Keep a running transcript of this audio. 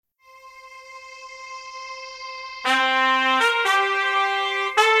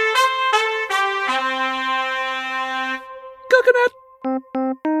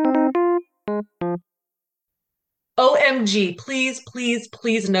OMG,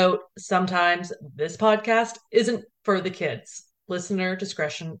 please note sometimes this podcast isn't for the kids. Listener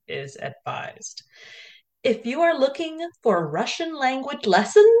discretion is advised. If you are looking for Russian language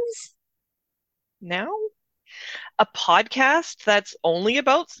lessons, Now? A podcast that's only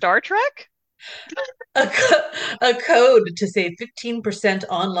about Star Trek? a code to save 15%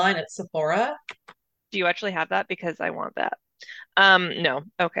 online at Sephora. Do you actually have that? Because I want that. No.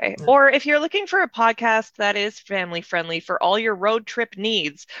 Okay. No. Or if you're looking for a podcast that is family friendly for all your road trip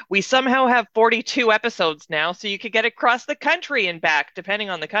needs, we somehow have 42 episodes now, so you could get across the country and back, depending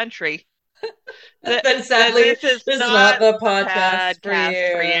on the country. Th Then then sadly, this is this is not not the the podcast for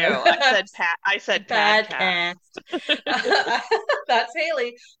podcast for you. you. I said padcast. Podcast. That's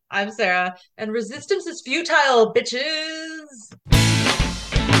Haley. I'm Sarah. And resistance is futile, bitches.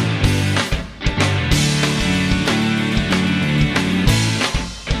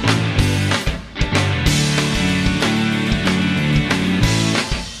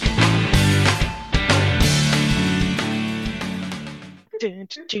 Dun,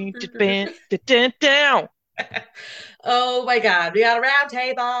 dun, dun, dun, dun, dun, dun. Oh my God, we got a round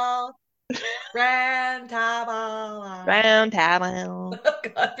table. Round table. Round table. Oh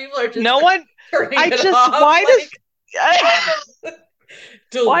God, people are just No one, turning I it just, off. why Like,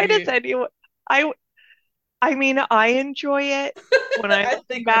 why does delete. anyone, I, I mean, I enjoy it when I I listen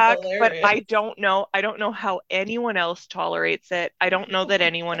think you're back, but hilarious. I don't know how anyone else tolerates it. I don't know that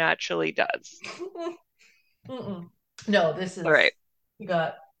anyone actually does. Mm-mm. No, this All is right. you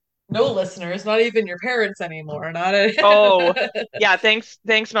got no listeners, not even your parents anymore. Not Oh, a yeah, thanks,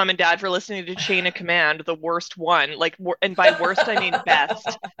 Mom and Dad, for listening to Chain of Command, the worst one. And by worst, I mean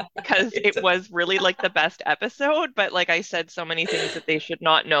best, because it was really like the best episode, but like I said so many things that they should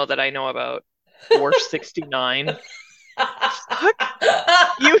not know that I know about. Dwarf 69. Fuck.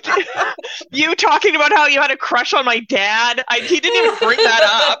 You you talking about how you had a crush on my dad? He didn't even bring that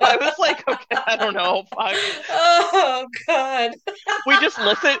up. I was like, okay, I don't know. Fuck. Oh God. We just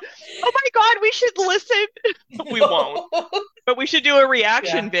listen. Oh my God, we should listen. We won't. No. But we should do a Yeah.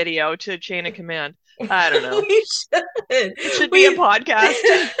 reaction video to Chain of Command. I don't know. We should. It should be a We podcast.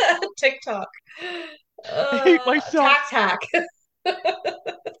 TikTok. I hate myself. Tax hack.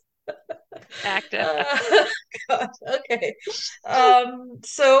 Active. Uh, God, okay.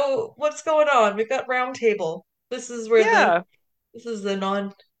 So what's going on? We've got round table. This is where the Yeah, this is the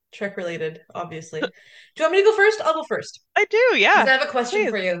non-Trek related, obviously. Do you want me to go first? I'll go first. I do. Because Yeah. I have a question Please.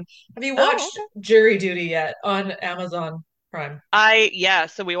 for you. Have you Oh, watched okay. Jury Duty yet on Amazon Prime? Yeah,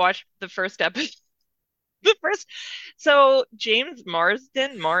 so we watched the first episode. The first so James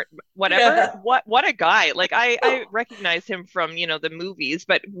Marsden, whatever, Yeah. what a guy. Like I recognize him from, the movies,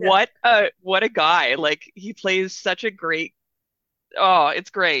 but Yeah. what a guy. Like he plays such a great, oh,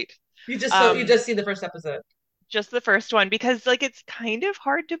 it's great. You Um just seen the first episode. just the first one, because like it's kind of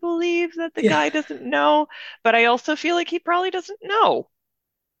hard to believe that the Yeah. guy doesn't know, but I also feel like he probably doesn't know.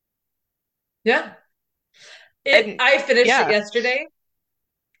 Yeah. And I finished it yeah, yesterday.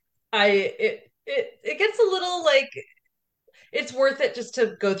 It gets a little like it's worth it just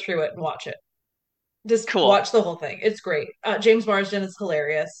to go through it and watch it. Just cool. watch the whole thing. It's great. James Marsden is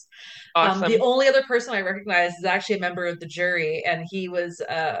hilarious. The Awesome. only other person I recognize is actually a member of the jury, and he was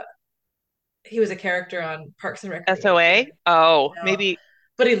a character on Parks and Recreation. SOA? Oh, No, maybe.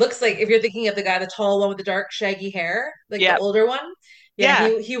 but he looks like if you're thinking of the guy, the tall one with the dark shaggy hair, like the Yeah. older one. Yeah,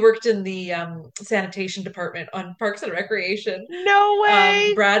 Yeah. he worked in the sanitation department on Parks and Recreation. No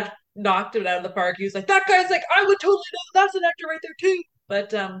way. Brad knocked him out of the park. He was like, "That guy's like, I would totally know. That's an actor right there too."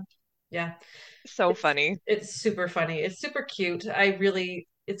 But yeah, So it's funny. it's super funny. It's super cute.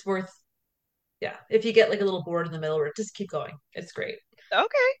 It's worth. Yeah, if you get like a little bored in the middle, just keep going. It's great.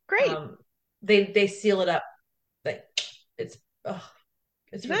 Okay, great. Um, they seal it up. Like it's oh,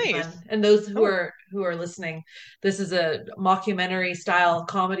 it's really fun. Nice. And those Oh, who are listening, this is a mockumentary style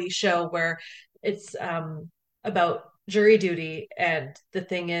comedy show where it's about jury duty. And the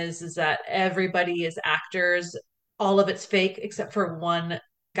thing is that everybody is actors. All of it's fake except for one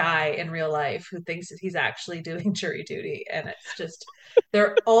guy in real life who thinks that he's actually doing jury duty. And it's just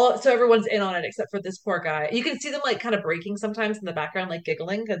they're all so everyone's in on it except for this poor guy. You can see them like kind of breaking sometimes in the background, like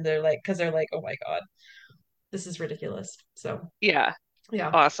giggling, and they're like because they're like, oh my God, this is ridiculous. So yeah. yeah.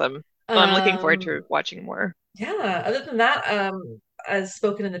 Awesome. Well, I'm looking forward to Um, watching more. yeah, other than that, as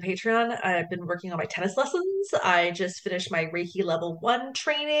spoken in the Patreon, I've been working on my tennis lessons. I just finished my Reiki level one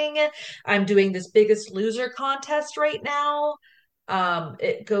training. I'm doing this Biggest Loser contest right now.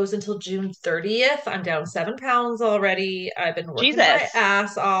 It goes until June 30th. I'm down 7 pounds already. I've been working my Jesus.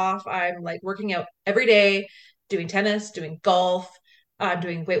 ass off. I'm like working out every day, doing tennis, doing golf. I'm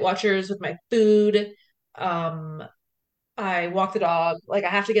doing Weight Watchers with my food. Um, I walk the dog. Like I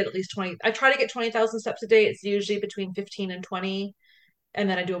have to get at least 20. I try to get 20,000 steps a day. It's usually between 15 and 20. And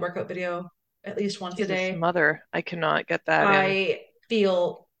then I do a workout video at least once a Jesus, day. mother, I cannot get that in. I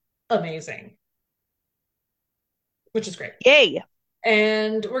feel amazing, which is great. Yay.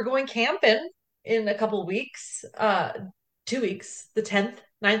 And we're going camping in a couple weeks. 2 weeks, the 10th,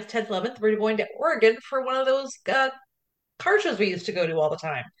 9th, 10th, 11th. We're going to Oregon for one of those car shows we used to go to all the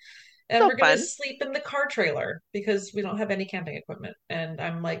time. And So we're gonna fun. sleep in the car trailer because we don't have any camping equipment. And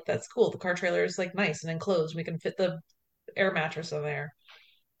I'm like, that's cool. The car trailer is like nice and enclosed. We can fit the air mattress in there.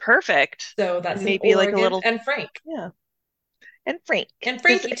 Perfect. So that's And in maybe like a Oregon. little, And Frank. yeah. And Frank. And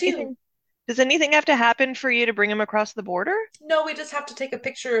Does Frankie too. anything does anything have to happen for you to bring him across the border? No, we just have to take a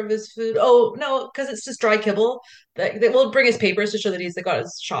picture of his food. Oh no, because it's just dry kibble. That will bring his papers to show that he's got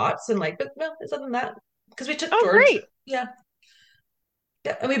his shots and like, but no, it's other than that. Because we took Oh, George. great. Yeah.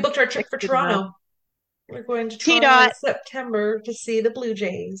 Yeah. And we booked our Like trip for good enough. Toronto. We're going to T Toronto in dot. September to see the Blue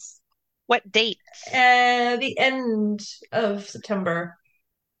Jays. What dates? The end of September,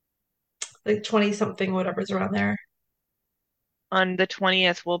 like 20 something, whatever's around there. On the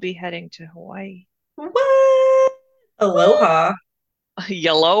 20th, we'll be heading to Hawaii. What? Woo! Aloha.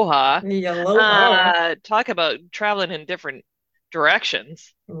 Yaloha. Aloha. Talk about traveling in different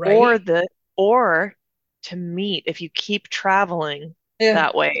directions. Or Right? the or to meet if you keep traveling Yeah.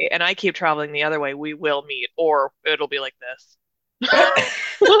 that way and I keep traveling the other way, we will meet, or it'll be like this.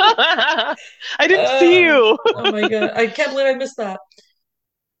 I didn't see uh, you. oh my God. I can't believe I missed that.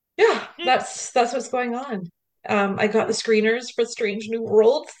 Yeah, that's what's going on. I got the screeners for Strange New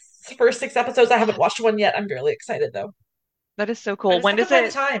Worlds. First 6 episodes. I haven't watched one yet. I'm really excited though. That is so I cool. just When have to does find the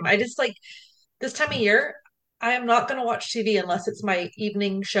it? time. I just like this time of year, I am not going to watch TV unless it's my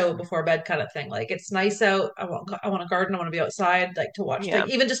evening show before bed kind of thing. Like it's nice out. I want a garden. I want to be outside, like to watch. Like Yeah.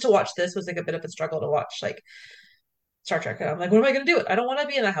 even just to watch this was like a bit of a struggle to watch like Star Trek. And I'm like, what am I going to do? I don't want to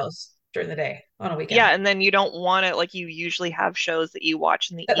be in the house during the day on a Yeah, weekend and then you don't want to, like, you usually have shows that you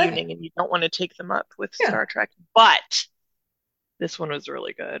watch in the at night. evening and you don't want to take them up with Yeah, Star Trek. But this one was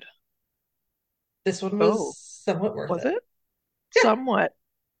really good. this one was Oh, somewhat worth was it. it? Yeah, Somewhat.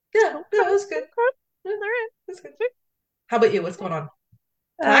 yeah, Okay. yeah. It was good. Okay. Yeah, All right. it was good. How about you? What's going on?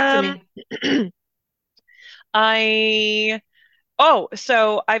 Talk to Um, me. I oh,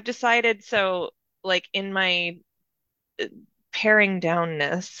 so I've decided so like in my paring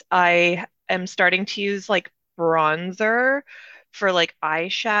downness, I am starting to use like bronzer for like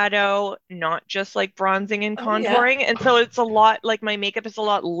eyeshadow, not just like bronzing and Oh yeah. contouring. And so it's a lot like my makeup is a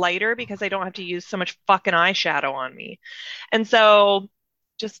lot lighter because I don't have to use so much fucking eyeshadow on me. And so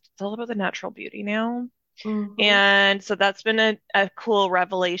just it's all about the natural beauty now. Hmm. And so that's been a cool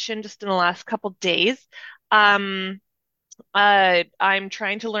revelation just in the last couple days. Um, I'm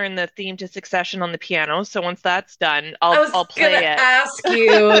trying to learn the theme to Succession on the piano. So once that's done, I I'll was I'll gonna play it. ask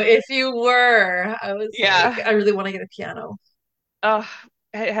you if you were. I was like, Yeah. I really want to get a piano. Uh,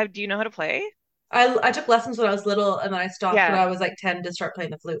 do you know how to play? I took lessons when I was little, and then I stopped when Yeah. I was like 10 to start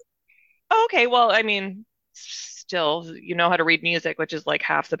playing the flute. Oh, okay. Well, I mean, still, you know how to read music, which is like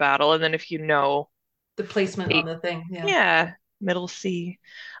half the battle. And then if you know, The placement on eight, the thing, yeah. yeah, middle C.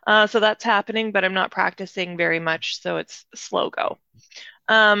 So that's happening, but I'm not practicing very much, so it's slow go.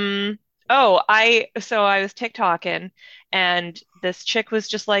 Um, so I was TikToking and this chick was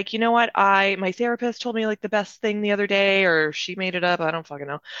just like, you know what? My therapist told me like the best thing the other day, or she made it up. I don't fucking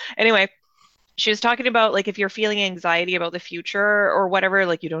know. Anyway, she was talking about like if you're feeling anxiety about the future or whatever,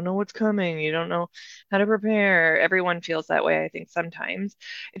 like you don't know what's coming, you don't know how to prepare. Everyone feels that way, I think, sometimes.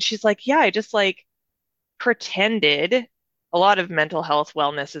 And she's like, yeah, I just like pretended. A lot of mental health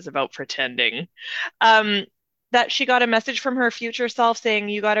wellness is about pretending. Um, that she got a message from her future self saying,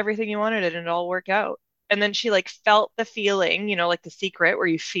 you got everything you wanted and it'll all work out. And then she like felt the feeling, like the secret where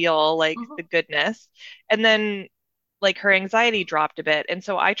you feel like Mhm. the goodness. And then like her anxiety dropped a bit. And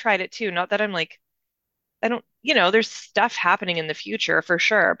so I tried it too. Not that I'm like, I don't, there's stuff happening in the future for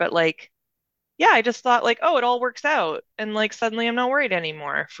sure, but like, yeah, I just thought like, oh, it all works out. And like suddenly I'm not worried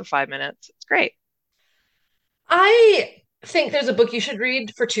anymore for 5 minutes. It's great. I think there's a book you should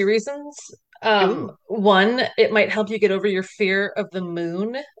read for two reasons. Ooh. One, it might help you get over your fear of the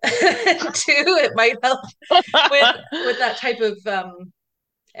moon. And two, it might help with with that type of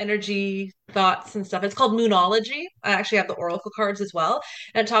energy thoughts and stuff. It's called Moonology. I actually have the oracle cards as well.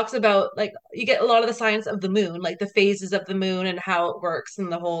 And it talks about like you get a lot of the science of the moon, like the phases of the moon and how it works and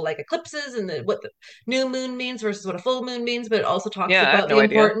the whole like eclipses and what the new moon means versus what a full moon means, but it also talks Yeah, I have about no the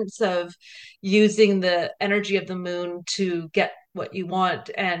idea. importance of using the energy of the moon to get what you want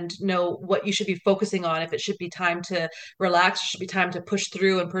and know what you should be focusing on. If it should be time to relax, it should be time to push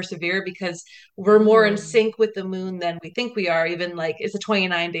through and persevere because we're more in Mm. sync with the moon than we think we are. Even like it's a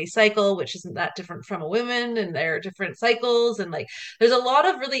 29-day cycle, which isn't that different from a woman, and there are different cycles. And like there's a lot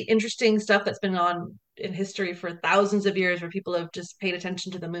of really interesting stuff that's been on in history for thousands of years where people have just paid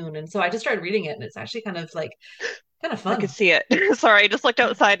attention to the moon. And so I just started reading it and it's actually kind of I could fun. see it. Sorry, I just looked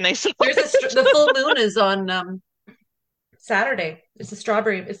outside and I saw There's it. the full moon is on Saturday. It's the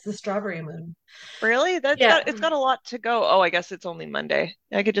strawberry moon. Really? That's Yeah. got it's got a lot to go. Oh, I guess it's only Monday.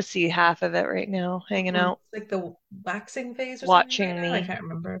 I could just see half of it right now, hanging It's out, like the waxing phase or something right watching now. I me. can't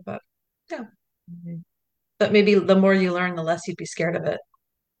remember, but yeah. Mhm. But maybe the more you learn, the less you'd be scared of it.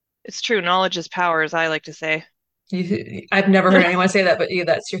 It's true. Knowledge is power, as I like to say. I've never heard anyone say that, but you,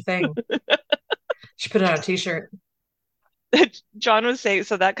 that's your thing. You should put it on a t-shirt. John was saying,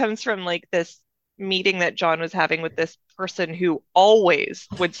 so that comes from like this meeting that John was having with this person who always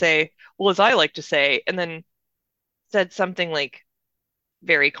would say, well, as I like to say, and then said something like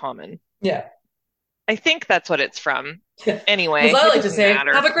very common. Yeah. I think that's what it's from. Yeah. As Anyway, I it like to doesn't say,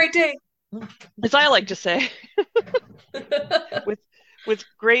 matter. have a great day. As I like to say, with with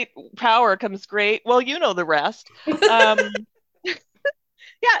great power comes great, well, you know the rest. Um,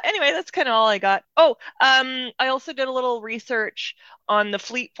 yeah, anyway, that's kind of all I got. Oh, I also did a little research on the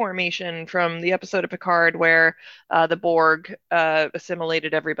fleet formation from the episode of Picard where the Borg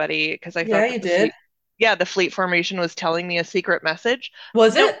assimilated everybody because I Yeah, thought you that did. the fleet formation was telling me a secret message.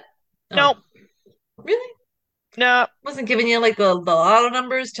 Was Nope, it? Oh, nope, really? no, Wasn't giving you like the lotto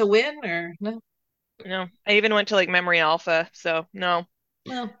numbers to win or no? no. I even went to like Memory Alpha, so no,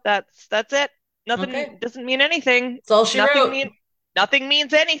 No. that's it. Okay. Nothing doesn't mean anything. That's all she Nothing wrote. mean nothing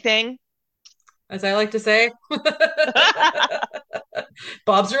means anything. As I like to say.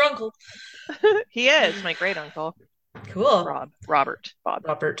 Bob's your uncle. He is my great uncle, Cool. Bob, Robert. Bobby.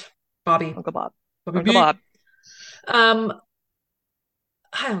 Uncle Bob, Bobby Uncle B. Bob. Um,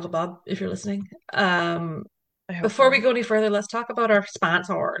 Hi, Uncle Bob, if you're listening. I hope Before we not. go any further, let's talk about our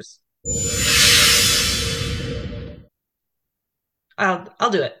sponsors. I'll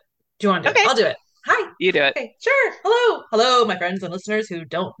do it. Do you want to do it? Okay, I'll do it. Hi. you do it. Okay, sure. Hello. Hello, my friends and listeners who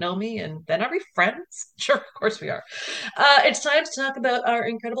don't know me, and then are we friends? Sure, of course we are. It's time to talk about our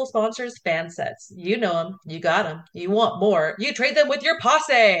incredible sponsors, Fansets. You know them, you got them, you want more, you trade them with your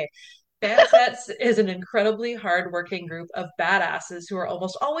posse. Fansets is an incredibly hardworking group of badasses who are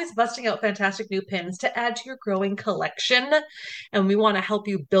almost always busting out fantastic new pins to add to your growing collection. And we want to help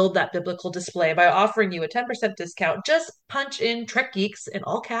you build that biblical display by offering you a 10% discount. Just punch in Trek Geeks in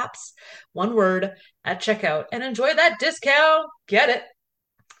all caps, one word, at checkout and enjoy that discount. Get it.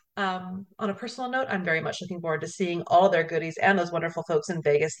 On a personal note, I'm very much looking forward to seeing all their goodies and those wonderful folks in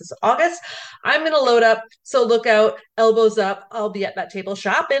Vegas this August. I'm going to load up, so look out, elbows up. I'll be at that table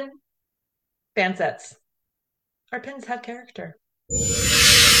shopping. Fansets. Our pins have character.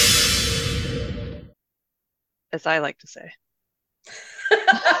 As I like to say.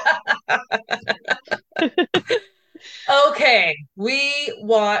 Okay, we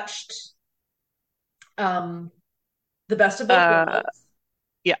watched um The Best of Both Uh, Worlds.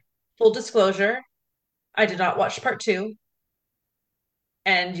 yeah. Full disclosure, I did not watch part two,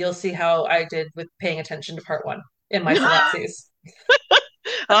 and you'll see how I did with paying attention to part one in my synopses.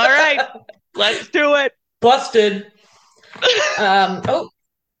 All right, let's do it. Busted. Oh,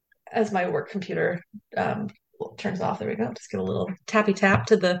 as my work computer turns off, there we go. Just get a little tappy tap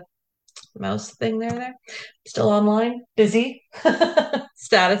to the mouse thing there. Still online? Busy?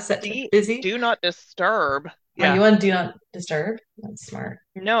 Status set to See, busy. do not disturb. Are Yeah. you on Do Not Disturb? That's smart.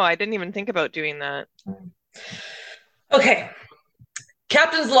 No, I didn't even think about doing that. Okay.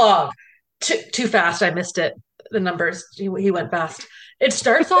 Captain's log. Too fast. I missed it. The numbers. He went fast. It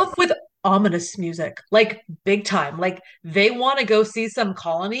starts off with ominous music, like big time. Like they want to go see some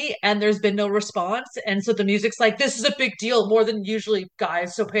colony and there's been no response. And so the music's like, this is a big deal, more than usually,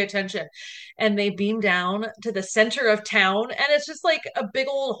 guys. So pay attention. And they beam down to the center of town and it's just like a big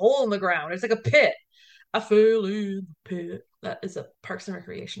old hole in the ground. It's like a pit. I fell in the pit. That is a Parks and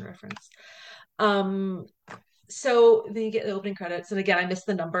Recreation reference. Um, so then you get the opening credits, and again, I missed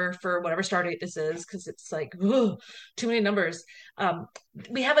the number for whatever star date this is because it's like ugh, too many numbers. Um,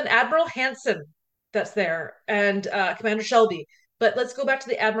 we have an Admiral Hansen that's there, and Commander Shelby. But let's go back to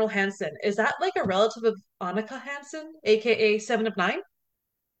the Admiral Hansen. Is that like a relative of Annika Hansen, aka Seven of Nine?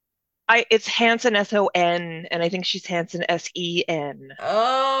 It's Hanson Son, and I think she's Hanson Sen.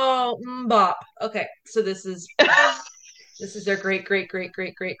 Oh, bop. Okay, so this is their great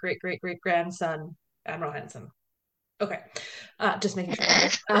grandson, Admiral Hansen. Okay, just making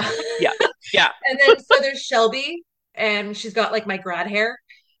sure. Yeah, yeah. And then so there's Shelby. and she's got like my grad hair.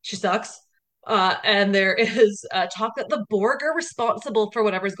 She sucks. And there is talk that the Borg are responsible for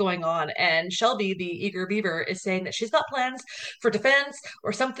whatever's going on. And Shelby, the eager beaver, is saying that she's got plans for defense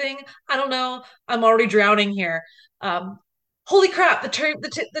or something. I don't know. I'm already drowning here. Um, Holy crap!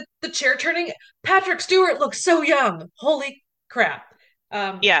 The chair turning. Patrick Stewart looks so young. Holy crap!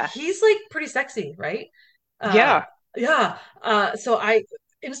 Yeah. He's like pretty sexy, right? Uh, Yeah. yeah. So I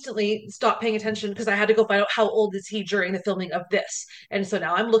instantly stopped paying attention because I had to go find out how old is he during the filming of this. And so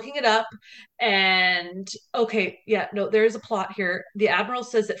now I'm looking it up and okay, yeah, no, there's a plot here. The Admiral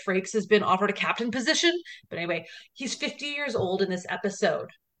says that Frakes has been offered a captain position, but anyway, he's 50 years old in this episode.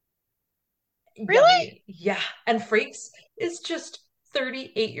 Really? Yummy. Yeah. And Frakes is just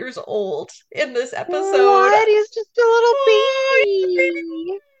 38 years old in this episode. What? He's just a little Oh,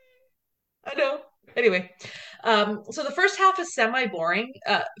 baby. I know. Anyway, so the first half is semi-boring.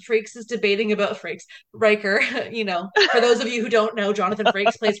 Frakes is debating about Frakes. Riker, for those of you who don't know, Jonathan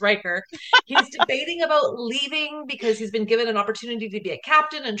Frakes plays Riker. He's debating about leaving because he's been given an opportunity to be a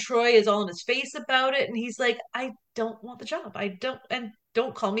captain, and Troy is all in his face about it. And he's like, I don't want the job. I don't, and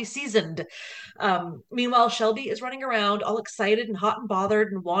don't call me seasoned. Meanwhile, Shelby is running around all excited and hot and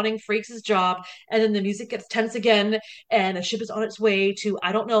bothered and wanting Frakes' job. And then the music gets tense again and a ship is on its way to,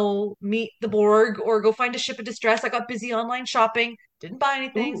 I don't know, meet the Borg or go find a ship of distress. I got busy online shopping, didn't buy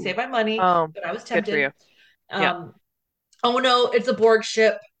anything, Ooh. saved my money, but I was Good for tempted. you. Yeah. Um, oh no, it's a Borg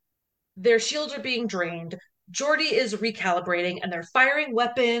ship. Their shields are being drained. Geordi is recalibrating and they're firing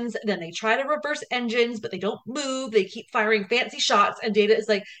weapons. Then they try to reverse engines, but they don't move. They keep firing fancy shots, and Data is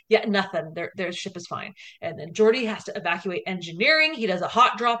like, "Yeah, nothing. Their ship is fine." And then Geordi has to evacuate engineering. He does a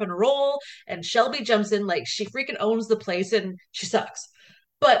hot drop and roll, and Shelby jumps in like she freaking owns the place, and she sucks.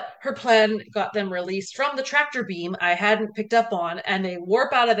 But her plan got them released from the tractor beam I hadn't picked up on, and they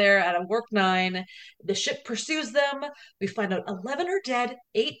warp out of there at a warp 9. The ship pursues them. We find out 11 are dead,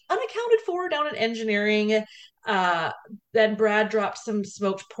 8 unaccounted for down in engineering. Uh, then Brad dropped some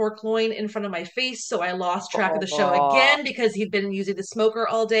smoked pork loin in front of my face, so I lost track of the show Oh, again because he'd been using the smoker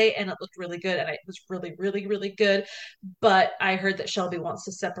all day and it looked really good and it was really, really, really good. But I heard that Shelby wants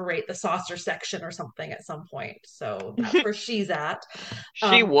to separate the saucer section or something at some point, so that's where she's at.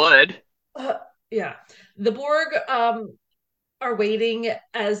 she Um, would. uh, yeah, the Borg are waiting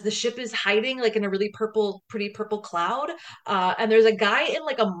as the ship is hiding like in a really pretty purple cloud. And there's a guy in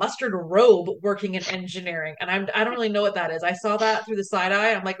like a mustard robe working in engineering. And I don't really know what that is. I saw that through the side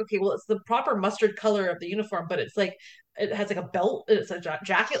eye. I'm like, okay, well, it's the proper mustard color of the uniform, but it's like, it has like a belt, it's a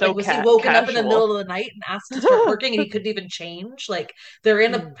jacket. Like, So was he woken up in the casual. middle of the night and asked to start working and he couldn't even change? Like, they're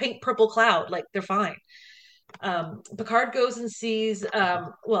in a Mm. pink purple cloud. Like, they're fine. Picard goes and sees,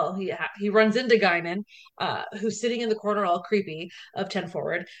 well, he runs into Guinan, who's sitting in the corner all creepy of 10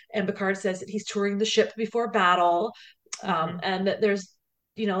 forward. And Picard says that he's touring the ship before battle, Hmm. and that there's,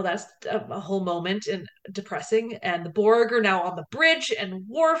 that's a whole moment and depressing. And the Borg are now on the bridge, and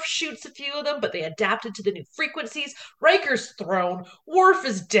Worf shoots a few of them, but they adapted to the new frequencies. Riker's thrown, Worf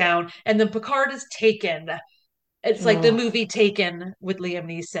is down, and then Picard is taken. It's like the Oh. movie Taken with Liam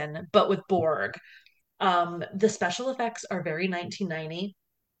Neeson, but with Borg. The special effects are very 1990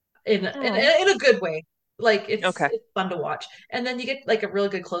 Oh. in a good way. Like Okay. it's fun to watch, and then you get like a really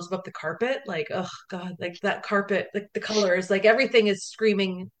good close up of the carpet. Like, oh god, like that carpet, like the colors, like everything is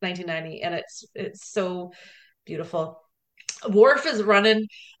screaming 1990, and it's so beautiful. Worf is running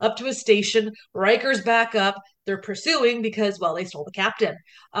up to his station. Riker's back up. They're pursuing because, well, they stole the captain.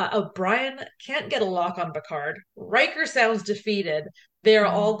 O'Brien can't get a lock on Picard. Riker sounds defeated. They are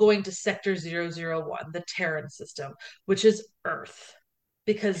all Mm. going to Sector 001, the Terran system, which is Earth,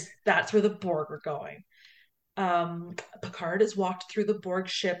 because that's where the Borg are going. Picard has walked through the Borg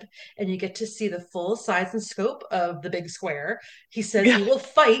ship, and you get to see the full size and scope of the big square. He says Yeah. he will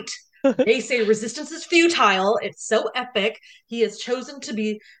fight. They say resistance is futile. It's so epic. He has chosen to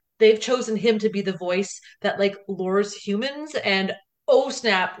be, they've chosen him to be the voice that like lures humans. And oh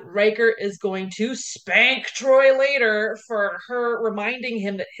snap, Riker is going to spank Troy later for her reminding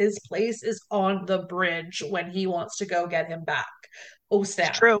him that his place is on the bridge when he wants to go get him back. Oh It's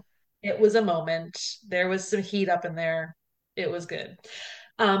snap. true. It was a moment. There was some heat up in there. It was good.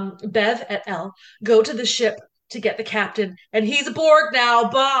 Bev et al. Go to the ship to get the captain, and he's a Borg now.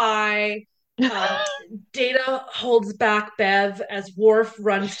 Bye. Um, Data holds back Bev as Worf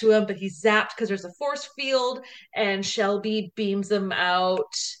runs to him, but he's zapped because there's a force field, and Shelby beams them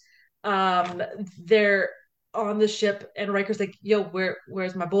out. They're on the ship, and Riker's like, "Yo,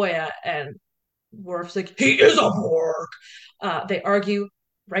 where's my boy at?" And Worf's like, "He is a Borg." They argue.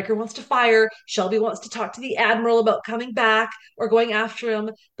 Riker wants to fire. Shelby wants to talk to the Admiral about coming back or going after him.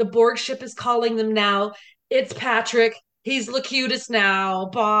 The Borg ship is calling them now. It's Patrick. He's Locutus now.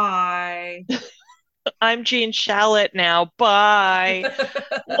 Bye. I'm Jean Shalit now. Bye.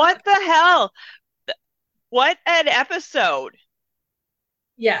 What the hell? What an episode.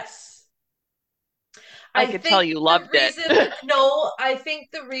 Yes. I I could tell think you the loved it. reason, no, I think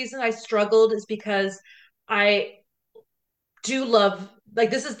the reason I struggled is because I do love, like,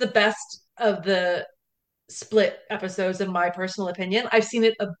 this is the best of the split episodes in my personal opinion. I've seen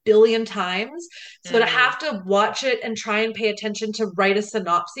it a billion times. So to Mm, have to watch it and try and pay attention to write a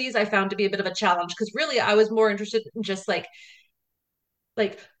synopsis, I found to be a bit of a challenge because really I was more interested in just like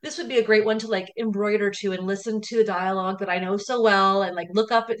this would be a great one to like embroider to and listen to the dialogue that I know so well and like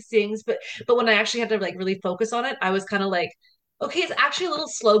look up at things. But when I actually had to like really focus on it, I was kind of like, okay, it's actually a little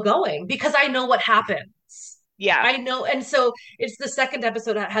slow going because I know what happens. yeah. I know, and so it's the second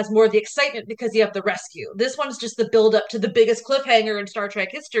episode that has more of the excitement because you have the rescue. This one's just the build up to the biggest cliffhanger in Star Trek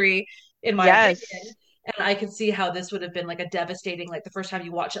history, in my opinion. Yes. And I could see how this would have been like a devastating, like the first time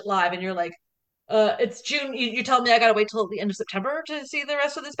you watch it live and you're like, it's June. You tell me I gotta wait till the end of September to see the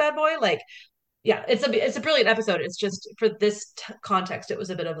rest of this bad boy. Like, yeah, it's a brilliant episode. It's just for this context, it was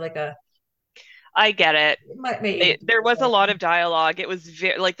a bit of like a I get it. maybe There was a lot of dialogue. It was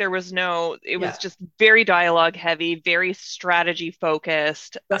like there was no, it yeah. was just very dialogue heavy, very strategy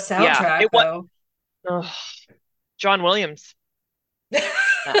focused. The Yeah, soundtrack it was. though. Ugh. John Williams. Yeah.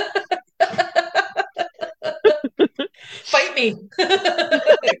 Fight me,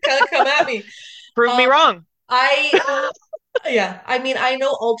 come at me. Prove me Um, wrong. I yeah, I mean, I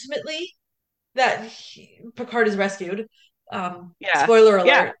know ultimately that Picard is rescued. Yeah. Spoiler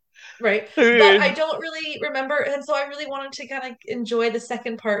Yeah. alert, right? But I don't really remember, and so I really wanted to kind of enjoy the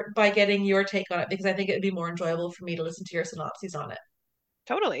second part by getting your take on it because I think it would be more enjoyable for me to listen to your synopses on it.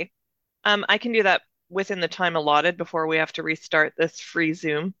 Totally. I can do that within the time allotted before we have to restart this free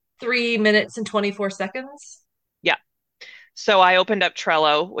Zoom. 3 minutes and 24 seconds. Yeah. So I opened up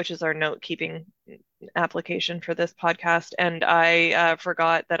Trello, which is our note keeping application for this podcast, and I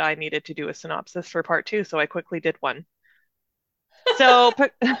forgot that I needed to do a synopsis for part two, so I quickly did one. So,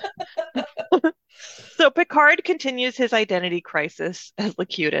 so Picard continues his identity crisis as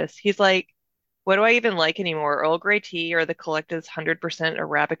Locutus. He's like, what do I even like anymore? Earl Grey tea or the Collective's 100%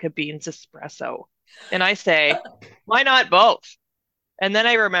 Arabica beans espresso? And I say, why not both? And then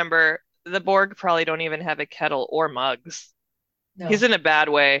I remember the Borg probably don't even have a kettle or mugs. He's No. in a bad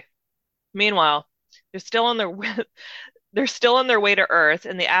way. Meanwhile, they're still on their they're still on their way to Earth,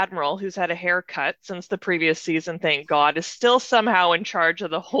 and the Admiral, who's had a haircut since the previous season, thank God, is still somehow in charge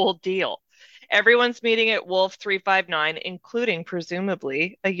of the whole deal. Everyone's meeting at Wolf 359, including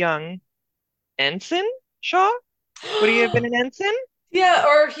presumably a young ensign. Shaw, would he have been an ensign? Yeah,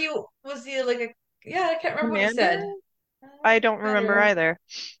 or he like a yeah, I can't remember what he Commander? said. I don't remember Better. either.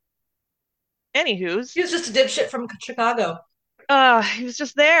 Anywho's, He was just a dipshit from Chicago. he was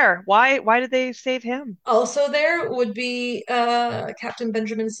just there. Why did they save him? Also there would be Captain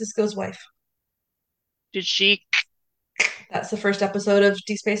Benjamin Sisko's wife. Did she? That's the first episode of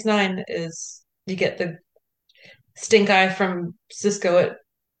Deep Space Nine is you get the stink eye from Sisko at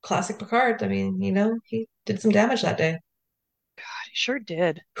Classic Picard. I mean, he did some damage that day. He sure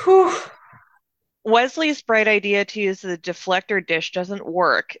did. Whew. Wesley's bright idea to use the deflector dish doesn't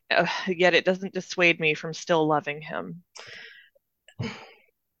work, yet it doesn't dissuade me from still loving him.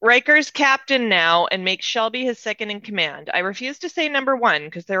 Riker's captain now and makes Shelby his second in command. I refuse to say number one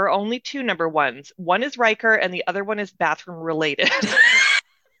because there are only two number ones. One is Riker and the other one is bathroom related.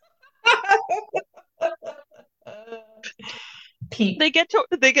 Pete. They get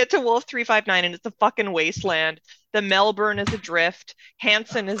to Wolf 359 and it's a fucking wasteland. The Melbourne is adrift.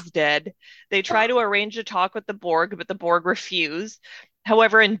 Hansen is dead. They try to arrange a talk with the Borg, but the Borg refuse.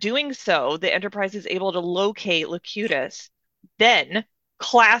 However, in doing so, the Enterprise is able to locate Locutus. Then,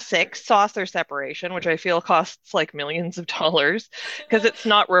 classic saucer separation, which I feel costs like millions of dollars because it's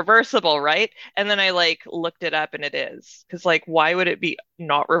not reversible, right? And then I like looked it up and it is. Because like, why would it be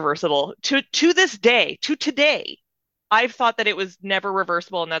not reversible? To this day, to today, I've thought that it was never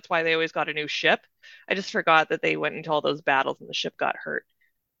reversible and that's why they always got a new ship. I just forgot that they went into all those battles and the ship got hurt.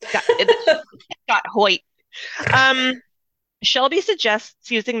 Got Hoyt. Um, Shelby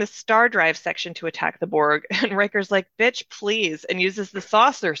suggests using the star drive section to attack the Borg, and Riker's like, bitch, please, and uses the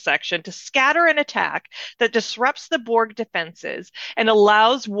saucer section to scatter an attack that disrupts the Borg defenses and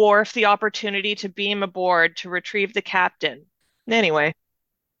allows Worf the opportunity to beam aboard to retrieve the captain. Anyway,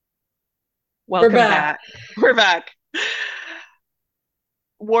 We're welcome back. back. We're back.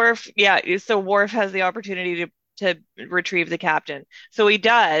 Worf, yeah, so Worf has the opportunity to retrieve the captain. So he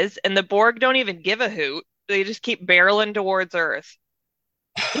does, and the Borg don't even give a hoot. They just keep barreling towards Earth.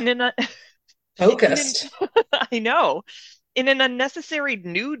 In an In an, Focused. I know. In an unnecessary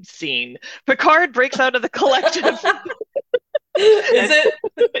nude scene, Picard breaks out of the collective. Is And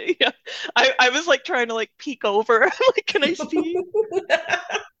it? yeah, I was like trying to like peek over. I'm like, can I see?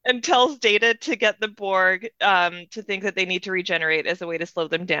 And tells Data to get the Borg to think that they need to regenerate as a way to slow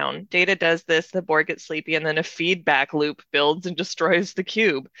them down. Data does this, the Borg gets sleepy, and then a feedback loop builds and destroys the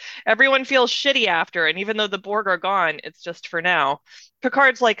cube. Everyone feels shitty after, and even though the Borg are gone, it's just for now.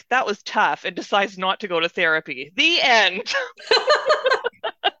 Picard's like, that was tough, and decides not to go to therapy. The end.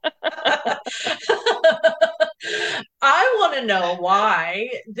 I want to know why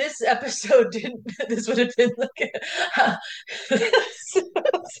this episode didn't. This would have been like. I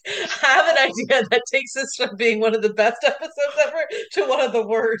have an idea that takes us from being one of the best episodes ever to one of the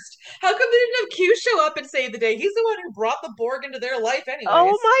worst. How come they didn't have Q show up and save the day? He's the one who brought the Borg into their life, Oh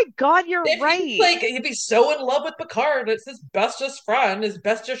anyways. my God, you're If he's right. like, he'd be so in love with Picard, it's his bestest friend, his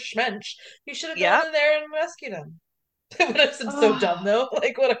bestest schmensch. He should have gone Yep. in there and rescued him. It would have been so dumb Oh, though.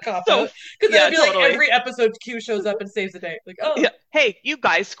 Like what a cop so, out. Because then yeah, it'd be like totally. every episode Q shows up and saves the day. Like, Yeah. oh, Hey, you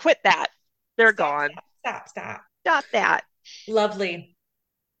guys, quit that. They're stop, gone. stop, stop, stop. Stop that. Lovely.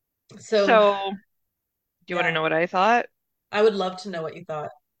 So So, do you want to yeah, know what I thought? I would love to know what you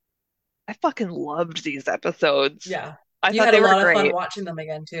thought. I fucking loved these episodes. Yeah. I You thought had a they were lot of fun great. watching them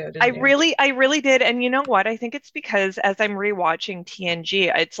again too, I didn't you? really, I really did. And you know what? I think it's because as I'm rewatching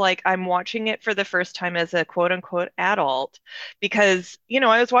TNG, it's like I'm watching it for the first time as a quote unquote adult because,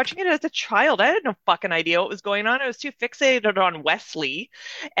 I was watching it as a child. I had no fucking idea what was going on. I was too fixated on Wesley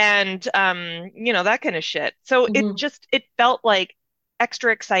and, that kind of shit. So Hmm. it felt like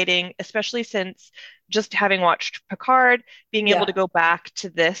extra exciting, especially since just having watched Picard, being able to Yeah. go back to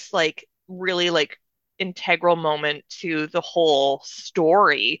this, like, really like integral moment to the whole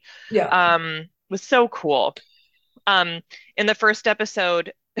story Yeah. was so cool. Um, in the first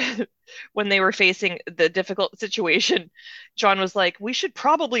episode, when they were facing the difficult situation, John was like, "We should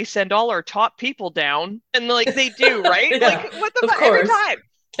probably send all our top people down," and like they do, right? Like Yeah. what the Of fuck every course. time.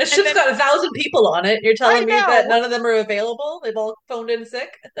 This And ship's then got 1,000 people on it. You're I telling me that know, none of them are available? They've all phoned in sick?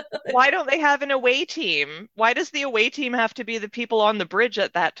 why don't they have an away team? Why does the away team have to be the people on the bridge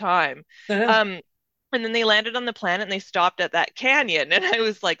at that time? I know. Um, And then they landed on the planet and they stopped at that canyon. And I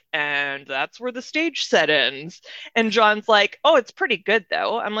was like, and that's where the stage set ends. And John's like, oh, it's pretty good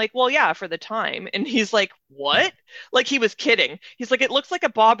though. I'm like, well, yeah, for the time. And he's like, what? Like he was kidding. He's like, it looks like a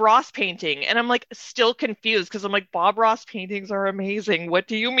Bob Ross painting. And I'm like, still confused because I'm like, Bob Ross paintings are amazing. What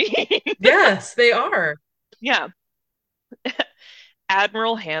do you mean? Yes, they are. Yeah.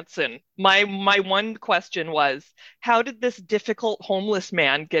 Admiral Hansen. My one question was, how did this difficult homeless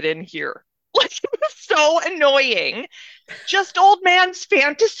man get in here? Like it was so annoying. Just old man's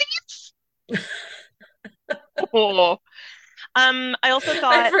fantasies. Oh. I also I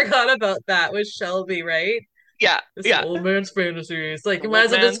thought, forgot about that with Shelby, right? yeah, This yeah, old man's fantasies. Like, you might old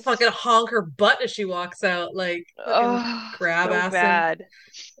as well just man's fucking honk her butt as she walks out, like fucking crab so assing. bad.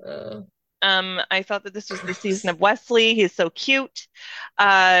 Uh, I thought that this was the season of Wesley. He's so cute.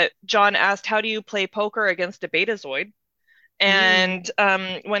 John asked, "How do you play poker against a Betazoid?" mm.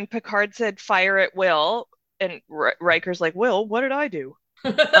 And when Picard said, "Fire at will," and Riker's like, "Will, what did I do?"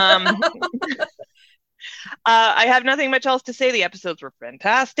 Um, I have nothing much else to say. The episodes were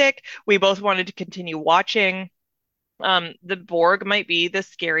fantastic. We both wanted to continue watching. The Borg might be the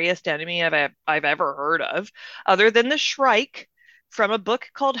scariest enemy I've ever heard of, other than the Shrike from a book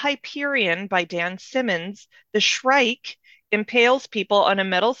called Hyperion by Dan Simmons. The Shrike impales people on a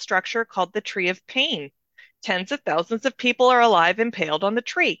metal structure called the Tree of Pain. Tens of thousands of people are alive impaled on the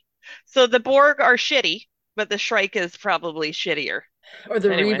tree. So the Borg are shitty, but the Shrike is probably shittier. Or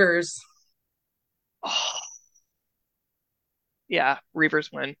the Anyway, Reavers. oh, yeah,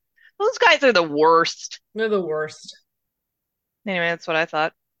 Reavers win. Those guys are the worst. They're the worst. Anyway, that's what I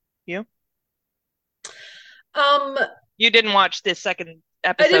thought. You? Um, You didn't watch this second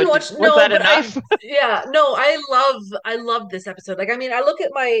I didn't episode. watch Was no, that but enough? yeah, no, I love this episode. Like, I mean, I look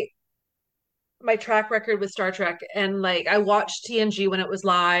at my track record with Star Trek and like I watched TNG when it was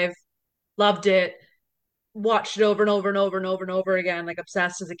live, loved it, watched it over and over and over and over and over again, like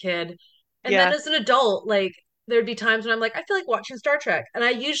obsessed as a kid. And then Yeah. as an adult, like there'd be times when I'm like, I feel like watching Star Trek. And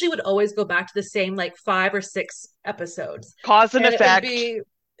I usually would always go back to the same like 5 or 6 episodes. Cause and And it would effect be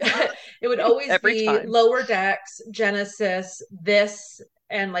it would always every be time. Lower Decks, Genesis, this,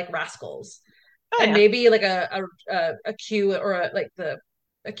 and like Rascals. Oh And yeah. maybe like a Q or like the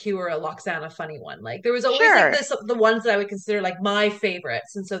a Q or a Loxana funny one. Like there was always like Sure. this the ones that I would consider like my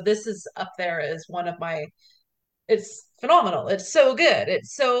favorites. And so this is up there as one of my it's phenomenal. It's so good.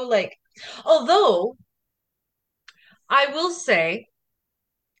 It's so like although I will say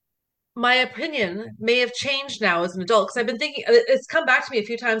my opinion may have changed now as an adult because I've been thinking it's come back to me a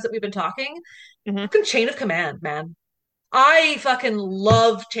few times that we've been talking. Hmm. Fucking Chain of Command, man. I fucking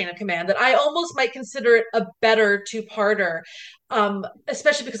love Chain of Command. That I almost might consider it a better two-parter,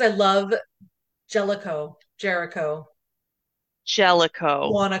 especially because I love Jericho, Jellicoe,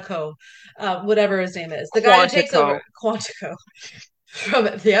 Quantico, whatever his name is, the guy who takes over Quantico, Quantico from the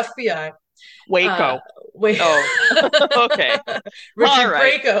FBI. Uh, Waco. wait, Oh, okay. All Richard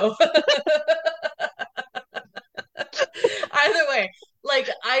right. Grieco. Either way, like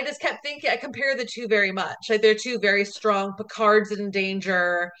I just kept thinking, I compare the two very much. Like they're two very strong. Picard's in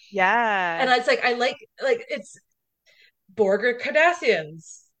danger, and Yeah. it's like I like it's Borg or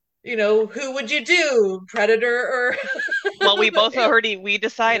Cardassians. You know, who would you do, Predator or Well, we both already we yeah,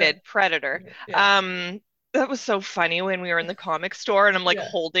 decided Predator. yeah, Um, that was so funny when we were in the comic store and I'm like yeah.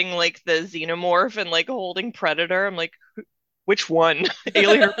 holding like the xenomorph and like holding Predator. I'm like, which one?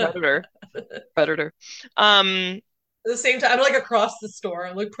 Alien or Predator? Predator. Um, At the same time, I'm like across the store.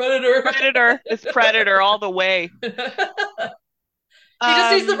 I'm like Predator. Predator. It's Predator all the way. He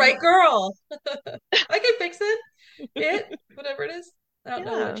just needs the Um, right girl. I can fix it, whatever it is. I don't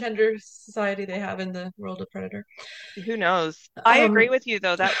know what yeah. gender society they have in the world of Predator. Who knows? I agree Um, with you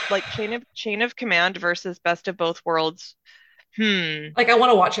though that like Chain of Command versus Best of Both Worlds. Hmm. like I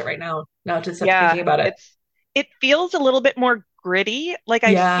want to watch it right now. Now to start thinking Yeah, about it. it feels a little bit more gritty. Like I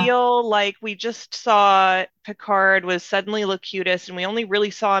Yeah, feel like we just saw Picard was suddenly Locutus and we only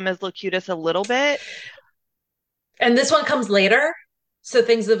really saw him as Locutus a little bit. and this one comes later, so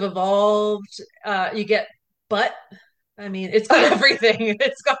things have evolved. You get butt. I mean, it's got everything.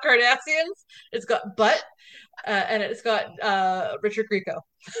 It's got Cardassians. It's got butt, and it's got Richard Grieco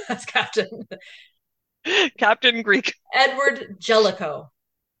as captain. Captain Greek Edward Jericho,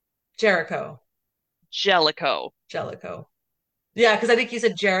 Jellicoe. Jellicoe. Yeah, because I think you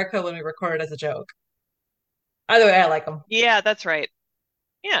said Jericho when we recorded as a joke. Either way, I like him. Yeah, that's right.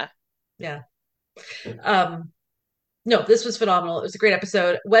 Yeah, Yeah. Um, no, this was phenomenal. It was a great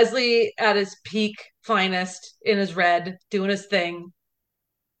episode. Wesley at his peak, finest, in his red, doing his thing.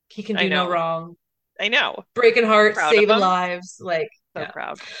 He can I do no know. wrong. I know. Breaking hearts, Proud of saving him. lives. Like, So yeah.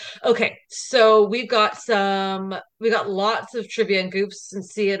 proud. Okay, so we got lots of trivia and goofs and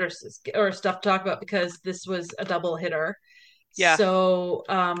see it or stuff to talk about because this was a double hitter. Yeah. So,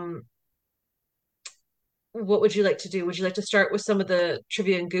 what would you like to do? Would you like to start with some of the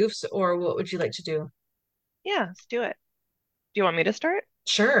trivia and goofs, or what would you like to do? Yeah, let's do it. Do you want me to start?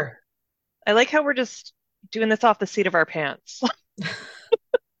 Sure. I like how we're just doing this off the seat of our pants.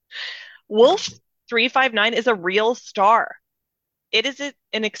 Wolf 359 is a real star. It is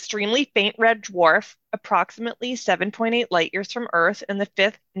an extremely faint red dwarf, approximately 7.8 light years from Earth and the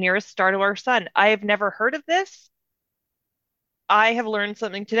fifth nearest star to our sun. I have never heard of this. I have learned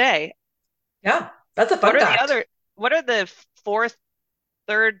something today. Yeah, that's a What fun are the fact. other, what are the fourth,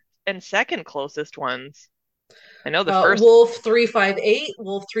 third, and second closest ones? I know the first Wolf 358,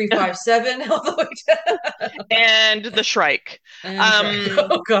 Wolf 357, all the way to and the Shrike. and Shrek. Um,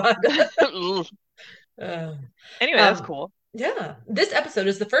 Oh God. Uh, anyway, that's um, cool. yeah, this episode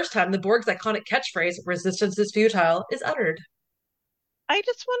is the first time the Borg's iconic catchphrase "Resistance is futile" is uttered. I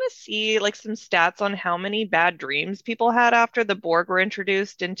just want to see like some stats on how many bad dreams people had after the Borg were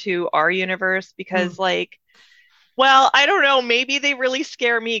introduced into our universe Mm, because like well, I don't know, maybe they really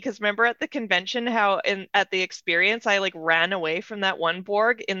scare me because remember at the convention how in at the experience I like ran away from that one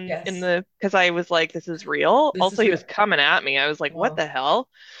Borg in yes, the because I was like this is real. this Also is he real. was coming at me. I was like what Well, the hell?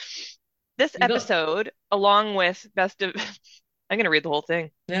 This you know, episode along with best of I'm going to read the whole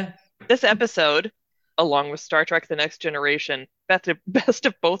thing. yeah. This episode, along with Star Trek: The Next Generation, Best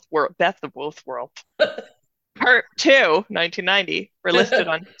of Both Worlds, Part 2, 1990, were listed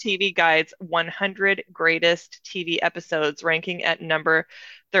on TV Guide's 100 Greatest TV Episodes, ranking at number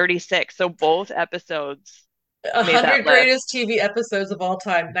 36. So both episodes A made that hundred list. greatest TV episodes of all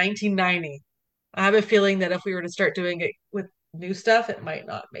time, 1990. I have a feeling that if we were to start doing it with new stuff, it might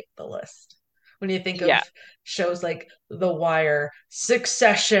not make the list. When you think Yeah. of shows like The Wire,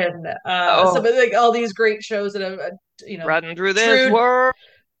 Succession, some Oh, of like all these great shows that have, you know, running through this True, world.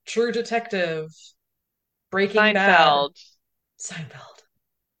 True Detective, Breaking Bad, Seinfeld, Seinfeld,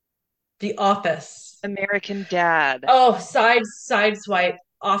 The Office. American Dad. Oh, side swipe,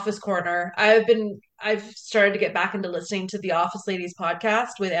 Office Corner. I've started to get back into listening to the Office Ladies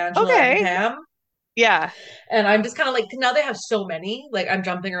podcast with Angela and Okay. Pam. Yeah. And I'm just kind of like now they have so many. Like I'm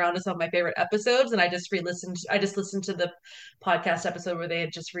jumping around to some of my favorite episodes, and I just listened to the podcast episode where they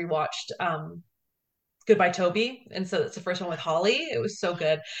had just rewatched Goodbye Toby, and so it's the first one with Holly. It was so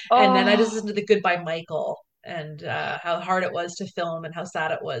good. And then I just listened Oh, to the Goodbye Michael. and how hard it was to film and how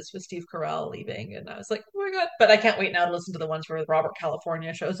sad it was with Steve Carell leaving. And I was like, oh my God. But I can't wait now to listen to the ones where Robert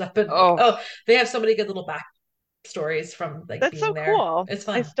California shows up and like, Oh, oh, they have so many good little back stories from like that's being so there. cool. It's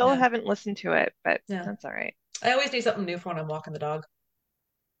I fun. still Yeah. haven't listened to it, but Yeah. that's all right. I always need something new for when I'm walking the dog.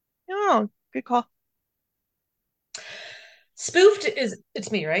 Oh, good call. Spoofed is,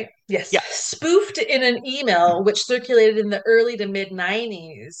 it's me, right? Yes. Yeah. Spoofed in an email which circulated in the early to mid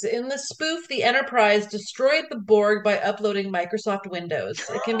 90s. In the spoof, the Enterprise destroyed the Borg by uploading Microsoft Windows.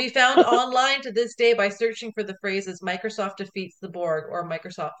 It can be found online to this day by searching for the phrases Microsoft defeats the Borg or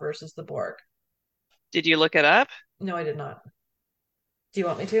Microsoft versus the Borg. Did you look it up? No, I did not. Do you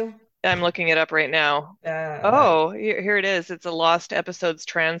want me to? I'm looking it up right now. Uh, Oh, here it is. It's a lost episodes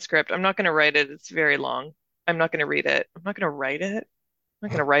transcript. I'm not going to write it. It's very long. I'm not going to read it. I'm not going to write it. I'm not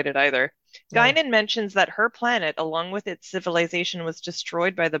going to write it either. no. Guinan mentions that her planet, along with its civilization, was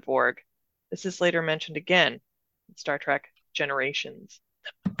destroyed by the Borg. This is later mentioned again in Star Trek Generations.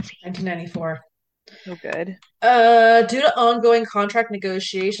 1994. Oh, good. Due to ongoing contract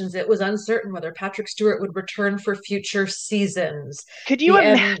negotiations, it was uncertain whether Patrick Stewart would return for future seasons. Could you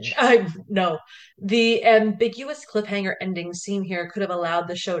imagine? No, the ambiguous cliffhanger ending scene here could have allowed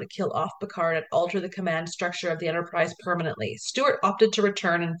the show to kill off Picard and alter the command structure of the Enterprise permanently. Stewart opted to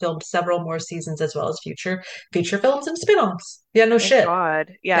return and filmed several more seasons as well as future feature films and spin-offs. Yeah, no Thank shit.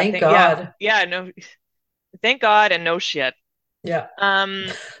 God. Yeah, Thank yeah, God. yeah, no, thank God and no shit. Yeah. Um,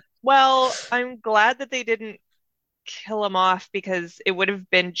 well, I'm glad that they didn't kill him off because it would have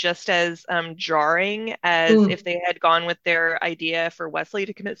been just as jarring as Mm, if they had gone with their idea for Wesley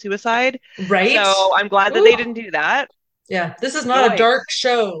to commit suicide. right? So I'm glad that they Ooh. didn't do that. Yeah, this is not a dark Yoicks.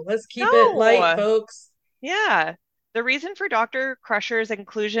 show. Let's keep it light, No. folks. Yeah. The reason for Dr. Crusher's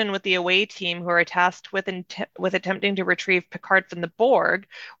inclusion with the away team who are tasked with attempting to retrieve Picard from the Borg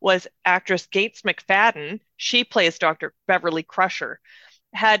was actress Gates McFadden. She plays Dr. Beverly Crusher.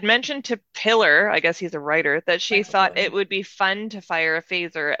 Had mentioned to Pillar, I guess he's a writer, that she Michael thought Pillar. it would be fun to fire a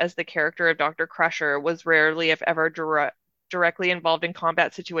phaser as the character of Dr. Crusher was rarely, if ever, directly involved in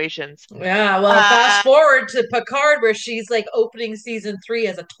combat situations. Yeah, well, fast Uh, forward to Picard, where she's like opening season three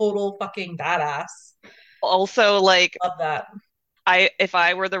as a total fucking badass. Also, like, Love that. if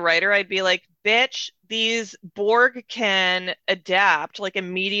I were the writer, I'd be like, bitch, these Borg can adapt like